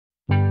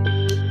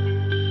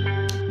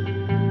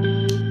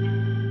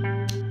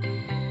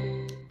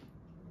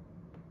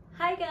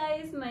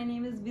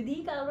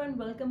Vidhi Kalra and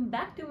welcome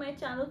back to my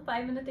channel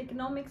 5 Minute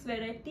Economics,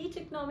 where I teach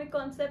economic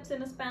concepts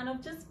in a span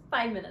of just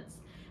 5 minutes.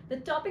 The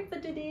topic for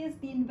today is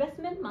the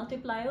investment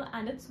multiplier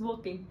and its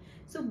working.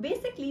 So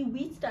basically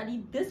we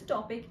study this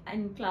topic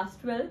in class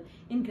 12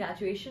 in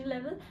graduation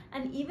level,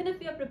 and even if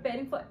we are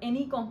preparing for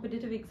any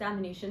competitive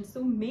examination,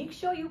 so make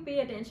sure you pay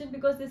attention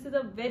because this is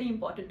a very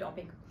important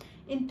topic.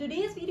 In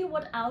today's video,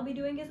 what I'll be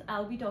doing is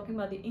I'll be talking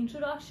about the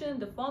introduction,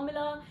 the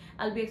formula,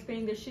 I'll be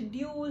explaining the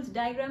schedules,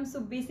 diagrams. So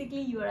basically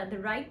you are at the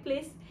right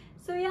place.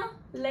 So yeah,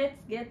 let's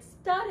get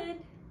started.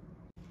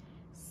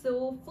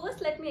 So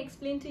first let me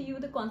explain to you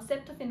the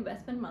concept of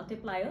investment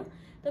multiplier.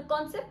 The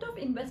concept of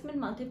investment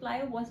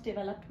multiplier was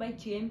developed by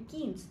J.M.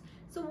 Keynes.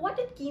 So what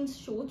did Keynes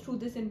show through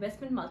this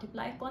investment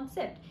multiplier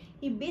concept?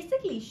 He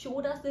basically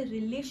showed us the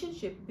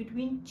relationship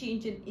between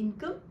change in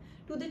income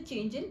to the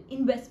change in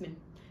investment.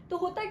 तो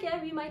होता क्या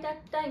है, we might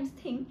at times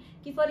think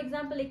कि for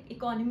example एक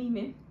economy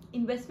में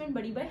investment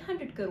बढ़ी by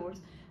 100 crores.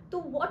 So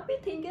what we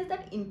think is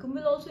that income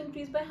will also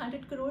increase by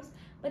 100 crores,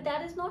 but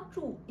that is not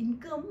true.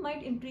 Income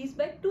might increase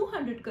by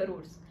 200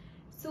 crores.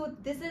 So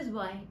this is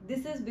why,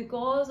 this is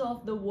because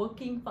of the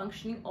working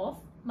functioning of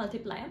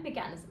multiplier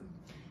mechanism.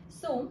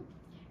 So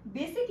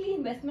basically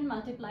investment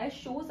multiplier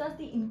shows us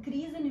the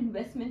increase in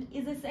investment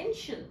is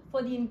essential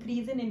for the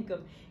increase in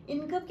income.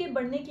 Income के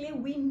बढ़ने के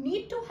लिए we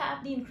need to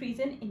have the increase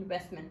in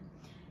investment.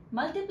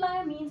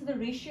 Multiplier means the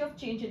ratio of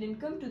change in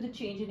income to the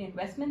change in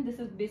investment. This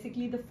is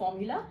basically the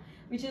formula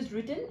which is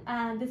written,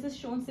 and this is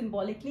shown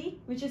symbolically,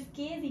 which is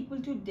K is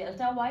equal to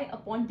delta Y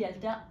upon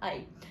delta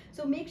I.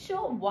 So make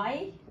sure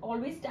Y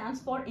always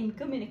stands for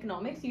income in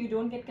economics, so you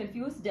don't get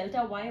confused.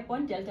 Delta Y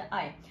upon delta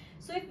I.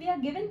 So if we are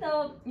given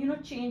the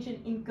change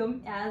in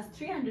income as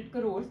 300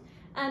 crores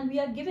and we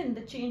are given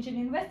the change in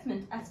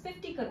investment as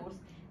 50 crores,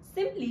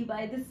 simply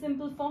by this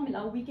simple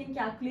formula, we can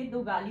calculate the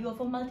value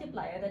of a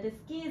multiplier, that is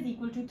K is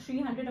equal to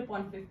 300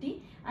 upon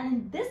 50, and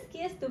in this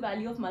case the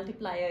value of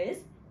multiplier is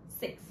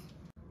 6.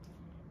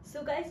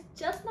 So guys,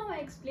 just now I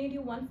explained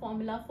you one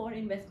formula for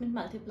investment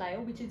multiplier,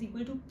 which is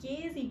equal to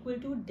K is equal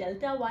to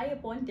delta Y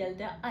upon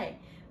delta I.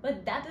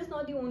 But that is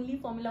not the only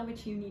formula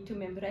which you need to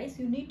memorize.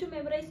 You need to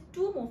memorize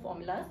two more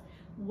formulas.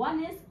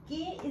 One is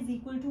K is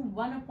equal to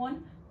 1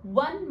 upon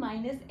 1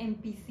 minus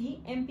MPC.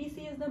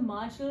 MPC is the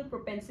marginal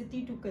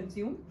propensity to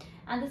consume,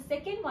 and the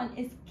second one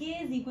is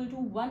K is equal to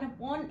 1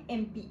 upon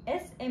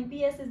MPS.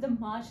 MPS is the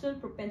marginal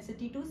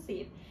propensity to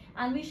save,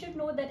 and we should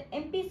know that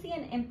MPC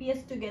and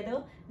MPS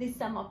together, they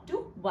sum up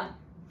to 1.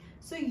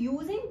 So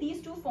using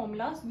these two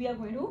formulas, we are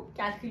going to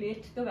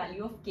calculate the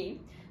value of K.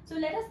 So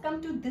let us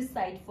come to this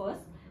side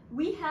first.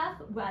 We have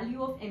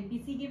value of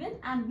MPC given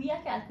and we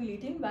are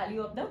calculating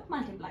value of the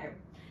multiplier.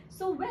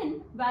 So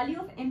when value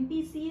of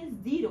MPC is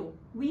 0,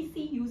 we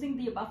see using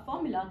the above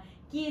formula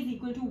K is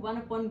equal to 1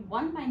 upon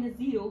 1 minus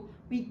 0,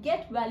 we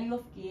get value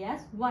of K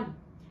as 1.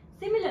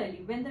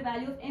 Similarly, when the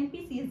value of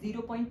MPC is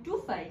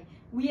 0.25,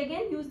 we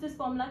again use this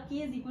formula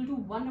K is equal to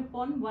 1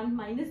 upon 1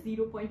 minus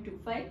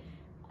 0.25,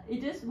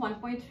 it is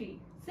 1.3.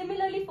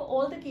 Similarly, for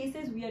all the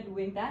cases we are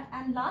doing that.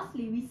 And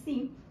lastly, we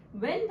see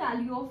when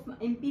value of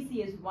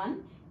MPC is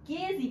 1, K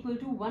is equal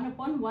to 1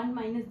 upon 1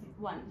 minus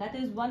 1, that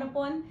is 1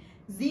 upon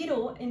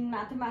 0 in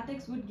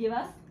mathematics would give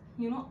us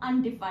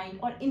undefined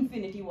or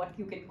infinity, what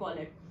you can call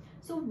it.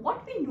 So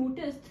what we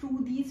notice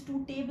through these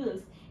two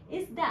tables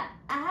is that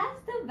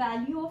as the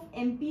value of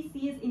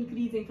MPC is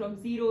increasing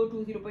from 0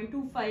 to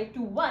 0.25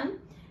 to 1,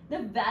 the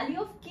value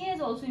of K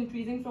is also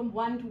increasing from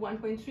 1 to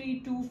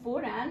 1.3 to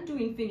 4 and to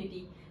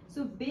infinity.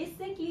 So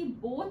basically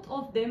both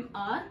of them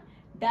are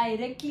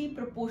directly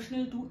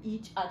proportional to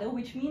each other,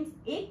 which means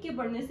एक के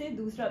बढ़ने से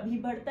दूसरा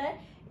भी बढ़ता है,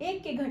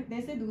 एक के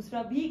घटने से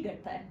दूसरा भी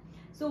घटता है.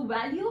 So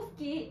value of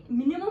K,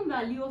 minimum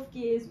value of K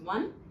is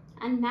 1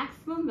 and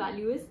maximum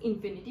value is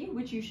infinity,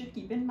 which you should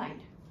keep in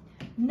mind.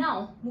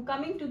 Now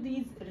coming to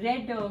these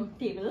red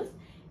tables,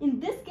 in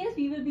this case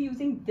we will be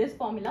using this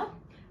formula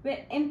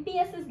where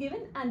MPS is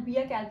given and we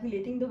are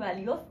calculating the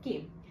value of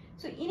K.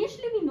 So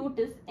initially we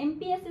notice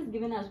MPS is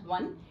given as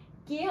 1.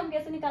 K हम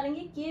कैसे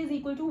निकालेंगे? K is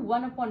equal to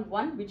 1 upon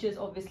 1, which is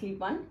obviously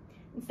 1.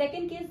 In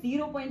second case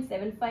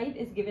 0.75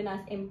 is given as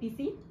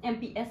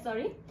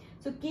MPS.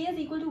 So K is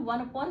equal to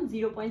 1 upon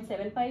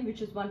 0.75,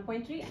 which is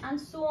 1.3,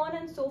 and so on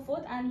and so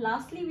forth. And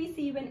lastly, we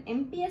see when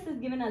MPS is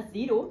given as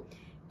 0,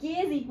 K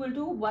is equal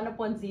to 1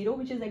 upon 0,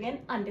 which is again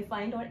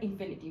undefined or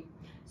infinity.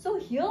 So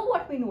here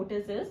what we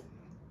notice is,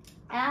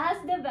 as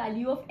the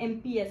value of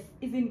MPS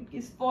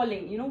is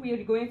falling, we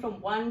are going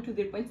from 1 to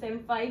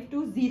 0.75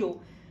 to 0.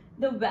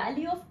 The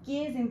value of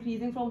K is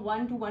increasing from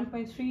 1 to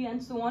 1.3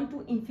 and so on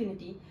to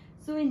infinity.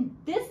 So in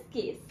this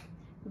case,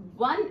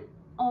 one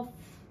of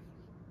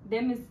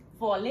them is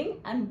falling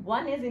and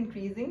one is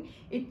increasing.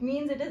 It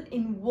means it is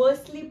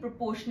inversely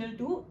proportional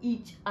to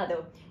each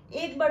other.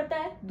 एक बढ़ता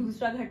है,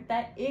 दूसरा घटता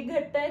है, एक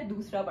घटता है,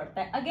 दूसरा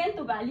बढ़ता है. Again,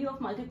 the value of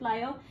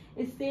multiplier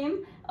is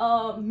same.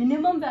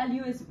 Minimum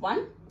value is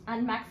 1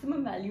 and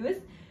maximum value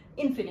is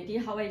infinity,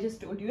 how I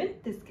just told you in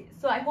this case.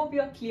 So I hope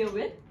you are clear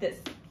with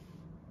this.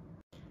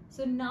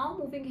 So now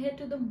moving ahead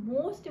to the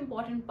most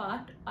important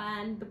part,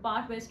 and the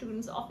part where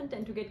students often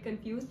tend to get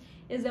confused,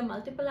 is the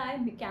multiplier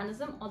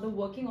mechanism or the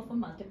working of a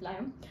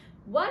multiplier.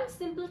 One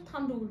simple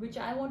thumb rule which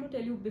I want to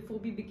tell you before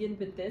we begin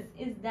with this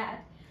is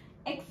that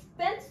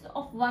expense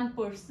of one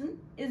person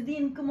is the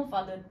income of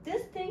other.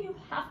 This thing you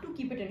have to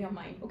keep it in your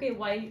mind, okay,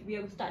 while we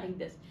are studying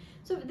this.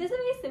 So this is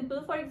very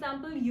simple. For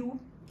example, you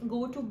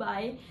go to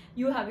buy,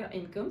 you have your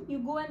income, you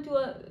go into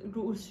a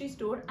grocery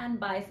store and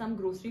buy some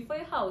grocery for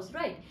your house,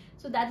 right?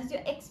 So that is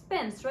your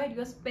expense, right?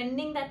 You're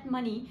spending that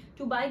money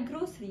to buy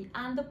grocery,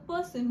 and the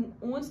person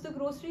who owns the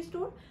grocery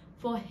store,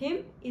 for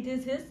him it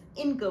is his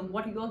income,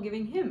 what you are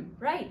giving him,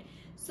 right?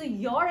 So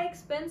your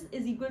expense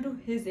is equal to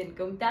his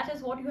income. That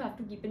is what you have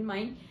to keep in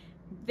mind.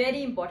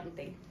 Very important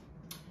thing.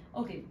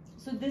 Okay,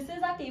 so this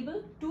is our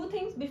table. Two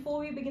things before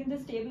we begin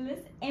this table is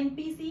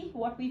MPC,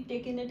 what we've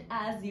taken it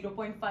as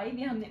 0.5,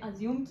 ये हमने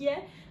assume किया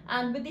है,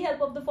 and with the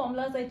help of the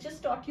formulas I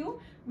just taught you,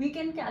 we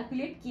can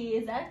calculate K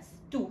is as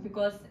 2,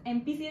 because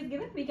MPC is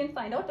given, we can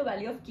find out the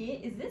value of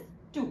K is this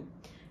 2.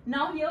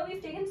 Now here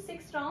we've taken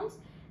 6 rounds.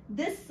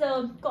 This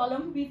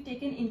column we've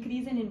taken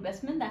increase in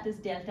investment, that is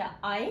delta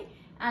I,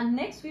 and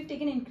next we've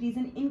taken increase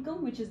in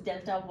income, which is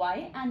delta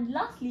Y, and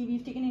lastly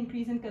we've taken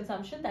increase in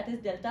consumption, that is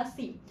delta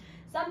C.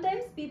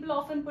 Sometimes people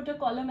often put a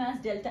column as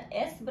delta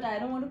S, but I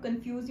don't want to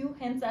confuse you,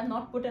 hence I've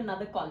not put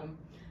another column.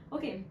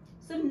 Okay,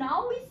 so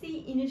now we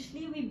see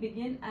initially we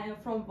begin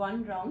from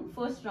one round,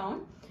 first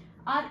round,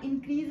 our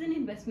increase in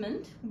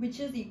investment, which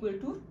is equal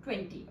to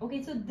 20.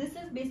 Okay, so this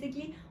is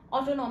basically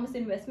autonomous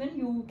investment.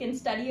 You can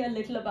study a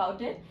little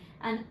about it,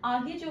 and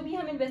आगे जो भी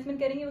हम investment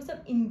करेंगे वो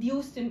सब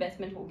induced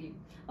investment होगी.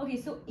 Okay,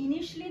 so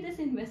initially this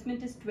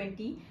investment is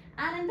 20,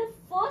 and in the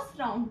first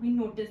round we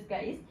notice,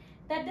 guys,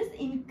 that this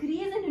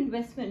increase in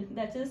investment,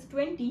 that is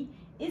 20,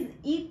 is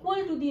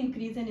equal to the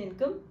increase in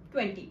income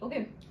 20.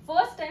 Okay,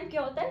 first time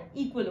क्या होता है?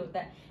 Equal होता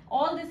है.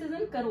 All this is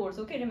in crores.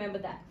 Okay, remember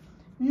that.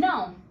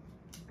 Now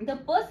the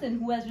person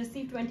who has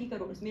received 20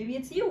 crores, maybe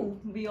it's you,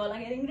 we all are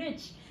getting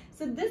rich.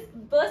 So this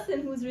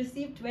person who's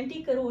received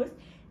 20 crores,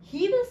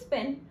 he will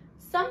spend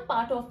some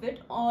part of it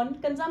on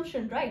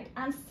consumption, right?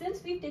 And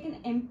since we've taken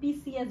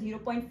MPC as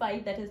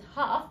 0.5, that is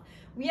half,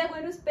 we are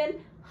going to spend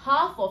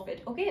half of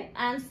it, okay,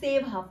 and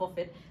save half of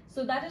it.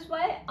 So that is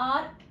why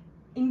our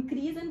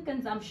increase in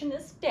consumption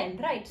is 10,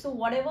 right? So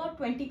whatever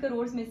 20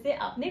 crores में से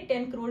आपने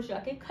 10 crores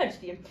जाके खर्च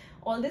दिए.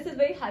 All this is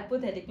very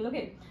hypothetical,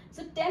 okay?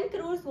 So 10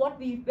 crores,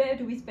 where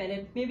do we spend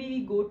it? Maybe we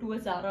go to a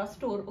Zara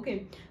store,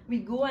 okay? We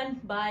go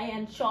and buy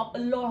and shop a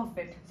lot of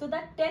it. So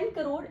that 10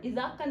 crore is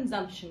our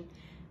consumption.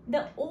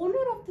 The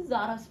owner of the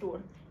Zara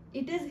store,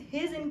 it is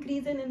his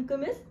increase in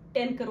income is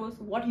 10 crores,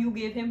 what you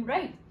gave him,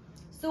 right?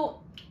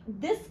 So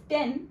this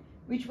 10,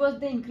 which was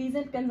the increase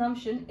in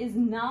consumption, is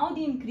now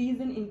the increase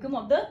in income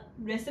of the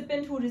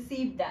recipient who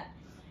received that.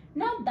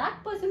 Now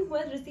that person who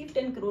has received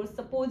 10 crores,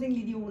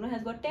 supposedly the owner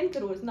has got 10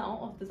 crores now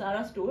of the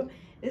Zara store,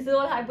 this is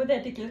all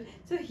hypothetical.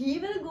 So he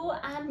will go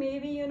and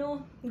maybe, you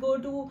know, go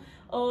to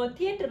a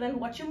theater and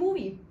watch a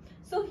movie.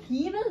 So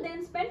he will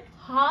then spend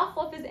half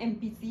of his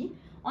MPC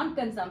on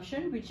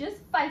consumption, which is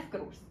 5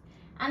 crores.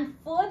 And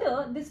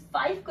further, this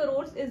 5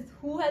 crores is,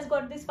 who has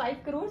got this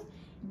 5 crores?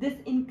 This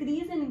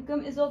increase in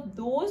income is of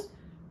those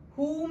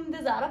whom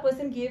the Zara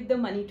person gave the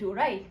money to,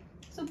 right?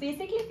 So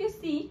basically, if you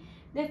see,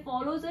 there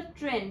follows a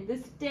trend.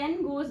 This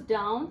 10 goes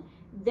down,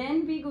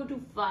 then we go to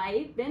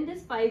 5, then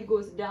this 5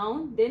 goes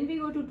down, then we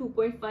go to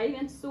 2.5,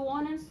 and so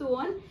on and so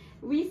on.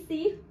 We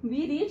see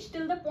we reach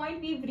till the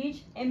point we've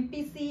reached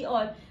MPC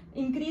or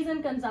increase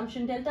in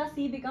consumption, delta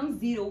C becomes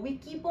 0. We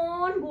keep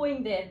on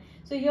going there.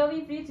 So here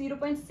we've reached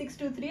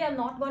 0.623. I've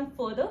not gone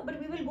further, but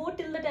we will go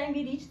till the time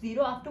we reach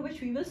 0, after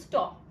which we will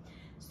stop.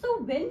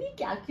 So when we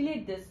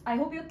calculate this, I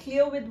hope you're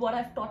clear with what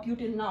I've taught you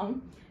till now.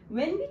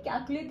 When we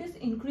calculate this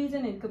increase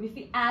in income, if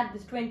we add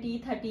this 20,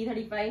 30,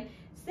 35,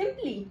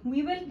 simply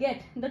we will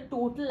get the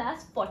total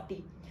as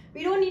 40.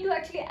 We don't need to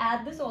actually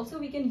add this also,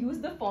 we can use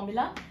the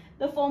formula.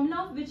 The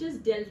formula of which is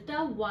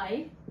delta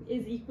Y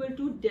is equal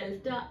to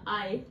delta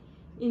I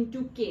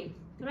into K,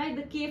 right?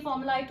 The K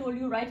formula I told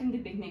you right in the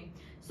beginning.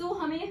 So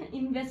हमें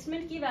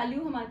investment की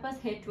value हमारे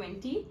पास है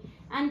 20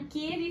 and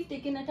K we've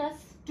taken it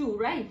as 2,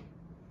 right?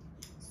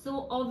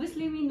 So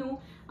obviously we know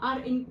our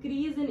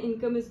increase in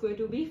income is going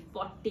to be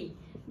 40.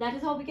 That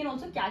is how we can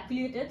also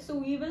calculate it. So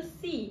we will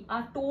see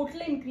our total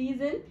increase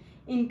in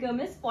income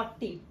is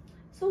 40.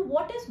 So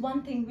what is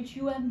one thing which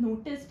you have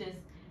noticed is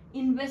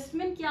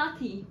investment क्या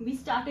थी? We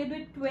started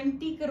with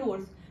 20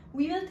 crores.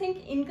 We will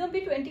think income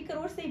भी 20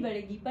 crores से ही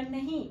बढ़ेगी, पर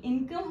नहीं,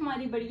 income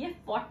हमारी बढ़ी है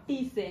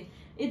 40 से.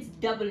 It's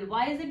double.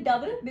 Why is it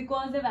double?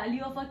 Because the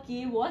value of our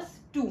K was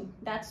 2.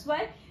 That's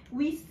why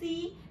we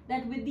see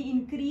that with the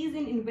increase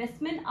in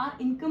investment, our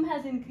income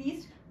has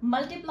increased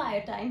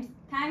multiplier times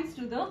thanks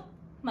to the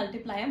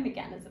multiplier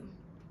mechanism.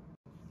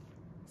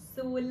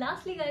 So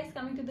lastly, guys,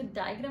 coming to the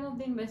diagram of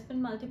the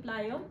investment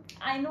multiplier,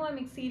 I know I'm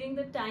exceeding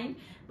the time,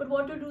 but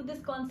what to do, this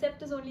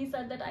concept is only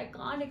such that I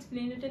can't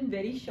explain it in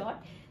very short.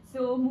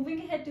 So moving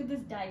ahead to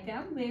this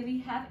diagram where we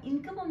have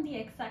income on the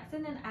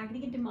x-axis and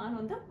aggregate demand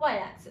on the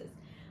y-axis.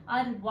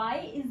 our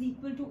y is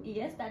equal to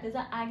AS, that is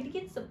our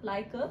aggregate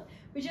supply curve,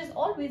 which is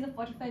always a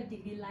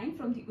 45-degree line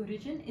from the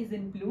origin, is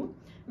in blue,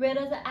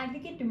 whereas the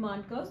aggregate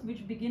demand curves,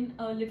 which begin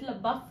a little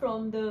above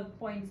from the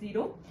point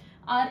 0,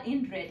 are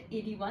in red,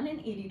 AD1 and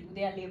AD2.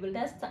 They are labeled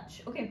as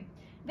such. Okay,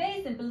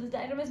 very simple. This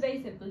diagram is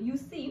very simple. You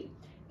see,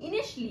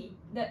 initially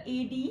the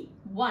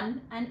AD1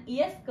 and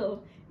AS curve,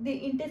 they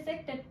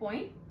intersect at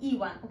point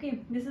E1. Okay,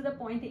 this is the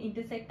point they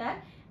intersect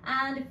at,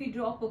 and if we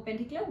draw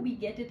perpendicular, we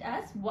get it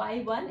as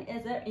Y1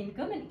 as our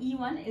income and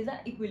E1 is our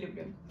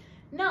equilibrium.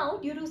 Now,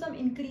 due to some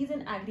increase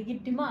in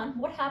aggregate demand,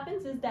 what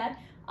happens is that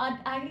our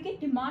aggregate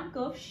demand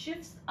curve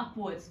shifts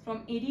upwards.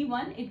 From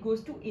AD1, it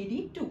goes to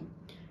AD2.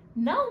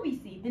 Now we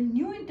see the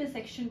new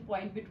intersection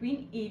point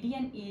between AD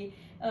and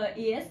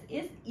AS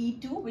is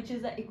E2, which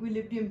is the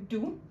equilibrium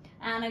 2.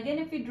 And again,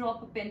 if we draw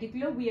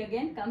perpendicular, we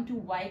again come to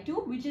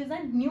Y2, which is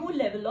a new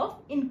level of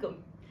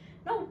income.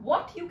 Now,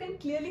 what you can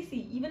clearly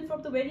see, even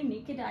from the very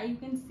naked eye, you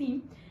can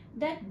see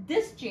that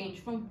this change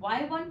from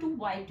Y1 to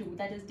Y2,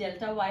 that is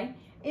delta Y,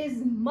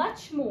 is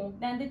much more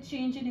than the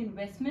change in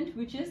investment,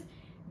 which is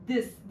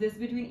this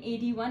between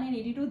AD1 and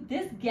AD2,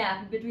 this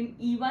gap between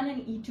E1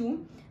 and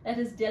E2, that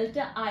is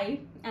delta I,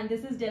 and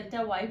this is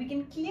delta Y. We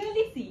can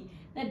clearly see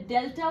that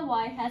delta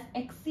Y has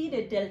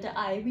exceeded delta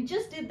I. We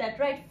just did that,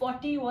 right?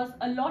 40 was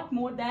a lot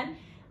more than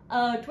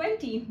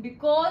 20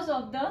 because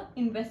of the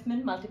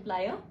investment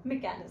multiplier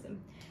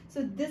mechanism.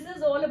 So this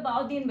is all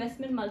about the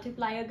investment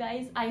multiplier,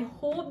 guys. I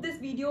hope this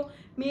video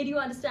made you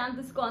understand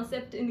this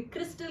concept in a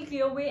crystal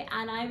clear way,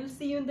 and I will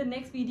see you in the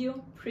next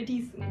video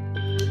pretty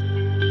soon.